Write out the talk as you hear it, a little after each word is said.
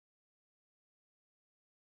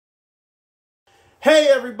Hey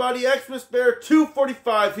everybody, Xmas Bear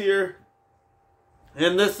 245 here,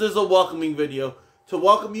 and this is a welcoming video to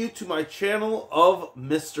welcome you to my channel of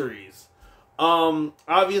mysteries.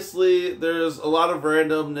 Obviously there's a lot of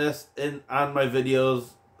randomness on my videos.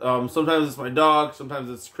 Sometimes it's my dog,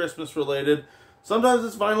 sometimes it's Christmas related, sometimes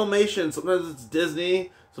it's Vinylmation, sometimes it's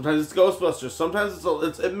Disney, sometimes it's Ghostbusters, sometimes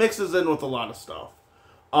it mixes in with a lot of stuff.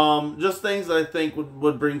 Just things that I think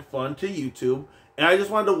would bring fun to YouTube. And I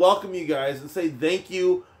just wanted to welcome you guys and say thank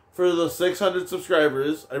you for the 600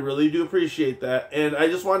 subscribers. I really do appreciate that. And I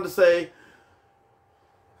just wanted to say,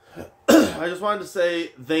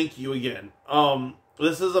 thank you again.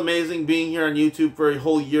 This is amazing being here on YouTube for a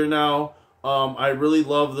whole year now. I really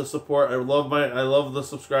love the support. I love the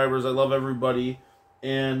subscribers. I love everybody.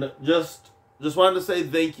 And just wanted to say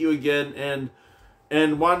thank you again.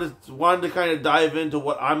 And wanted to kind of dive into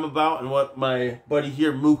what I'm about and what my buddy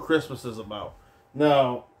here, Moo Christmas, is about.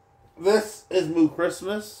 Now, this is Moo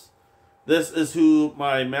Christmas. This is who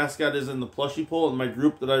my mascot is in the plushie poll in my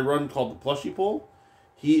group that I run called the Plushie Poll.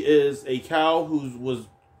 He is a cow who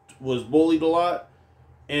was bullied a lot,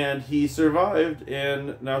 and he survived,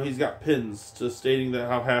 and now he's got pins to stating that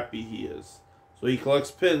how happy he is. So he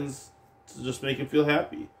collects pins to just make him feel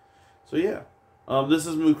happy. So yeah, this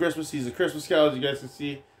is Moo Christmas. He's a Christmas cow, as you guys can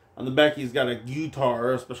see. On the back, he's got a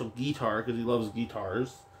guitar, a special guitar, because he loves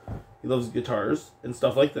guitars. He loves guitars and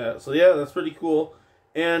stuff like that. So yeah, that's pretty cool.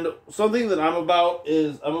 And something that I'm about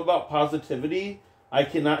is I'm about positivity. I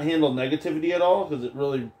cannot handle negativity at all because it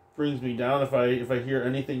really brings me down. If I hear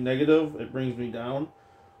anything negative, it brings me down.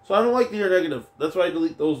 So I don't like to hear negative. That's why I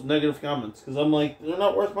delete those negative comments, because I'm like, they're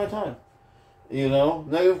not worth my time. You know,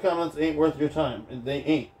 negative comments ain't worth your time. They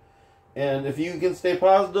ain't. And if you can stay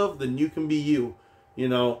positive, then you can be you. You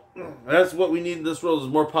know, that's what we need in this world, is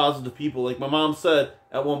more positive people. Like my mom said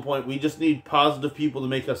at one point, we just need positive people to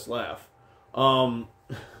make us laugh. But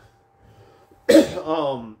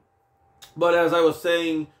as I was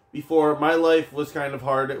saying before, my life was kind of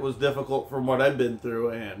hard. It was difficult from what I've been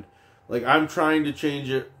through. And like, I'm trying to change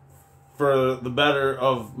it for the better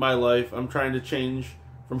of my life. I'm trying to change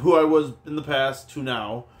from who I was in the past to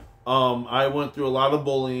now. I went through a lot of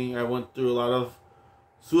bullying. I went through a lot of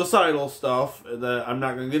suicidal stuff that I'm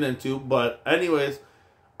not going to get into. But anyways,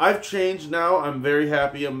 I've changed now. I'm very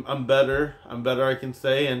happy. I'm better. I'm better, I can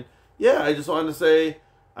say. And yeah, I just wanted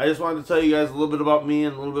to tell you guys a little bit about me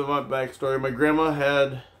and a little bit of my backstory. My grandma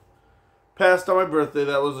had passed on my birthday.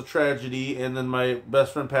 That was a tragedy. And then my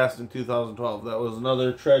best friend passed in 2012. That was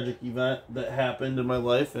another tragic event that happened in my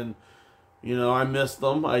life. And, you know, I miss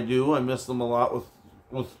them. I do. I miss them a lot with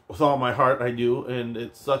all my heart. I do. And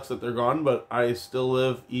it sucks that they're gone, but I still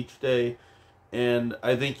live each day. And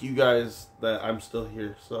I thank you guys that I'm still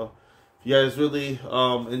here. So if you guys really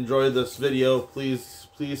enjoy this video, please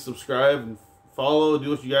subscribe and follow. Do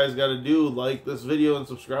what you guys got to do. Like this video and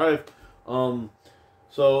subscribe.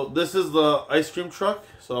 So this is the ice cream truck.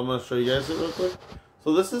 So I'm going to show you guys it real quick.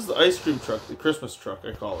 So this is the ice cream truck, the Christmas truck,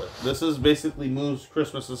 I call it. This is basically Moo's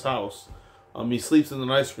Christmas's house. He sleeps in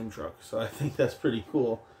an ice cream truck, so I think that's pretty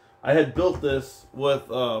cool. I had built this with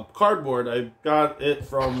cardboard. I got it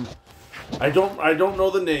from, I don't know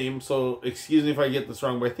the name, so excuse me if I get this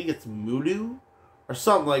wrong, but I think it's Moodoo or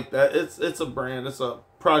something like that. It's a brand. It's a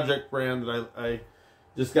project brand that I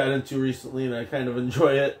just got into recently, and I kind of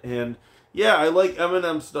enjoy it. And yeah, I like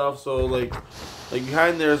M&M stuff, so like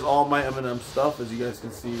behind there is all my M&M stuff, as you guys can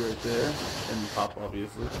see right there, and Pop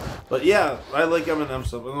obviously. But yeah, I like M&M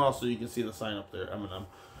stuff, and also you can see the sign up there, M&M.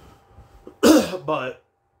 But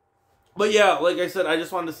yeah, like I said, I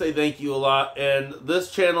just wanted to say thank you a lot. And this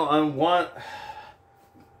channel,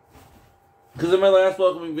 because in my last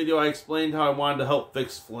welcoming video, I explained how I wanted to help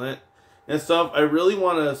fix Flint and stuff. I really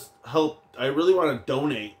want to help. I really want to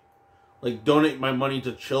donate. Like, donate my money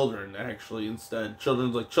to children, actually, instead.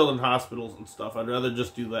 Children's hospitals and stuff. I'd rather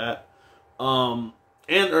just do that. And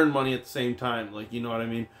earn money at the same time. Like, you know what I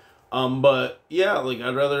mean? But, yeah, like,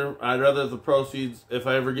 I'd rather the proceeds, if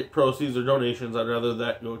I ever get proceeds or donations, I'd rather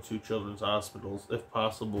that go to children's hospitals, if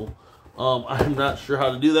possible. I'm not sure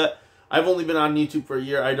how to do that. I've only been on YouTube for a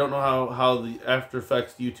year. I don't know how the After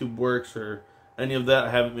Effects YouTube works or any of that.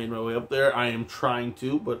 I haven't made my way up there. I am trying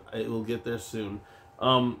to, but it will get there soon.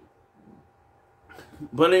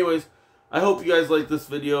 But anyways, I hope you guys like this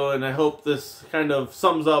video, and I hope this kind of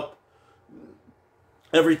sums up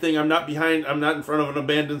everything. I'm not in front of an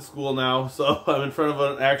abandoned school now, so I'm in front of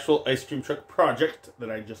an actual ice cream truck project that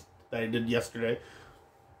I did yesterday.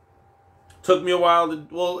 Took me a while it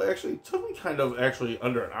took me kind of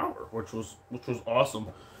under an hour, which was awesome.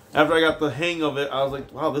 After I got the hang of it, I was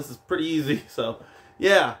like, wow, this is pretty easy. So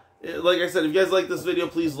yeah, like I said, if you guys like this video,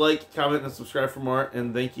 please like, comment, and subscribe for more.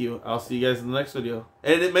 And thank you. I'll see you guys in the next video.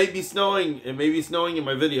 And it may be snowing. It may be snowing in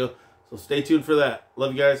my video. So stay tuned for that.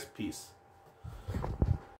 Love you guys. Peace.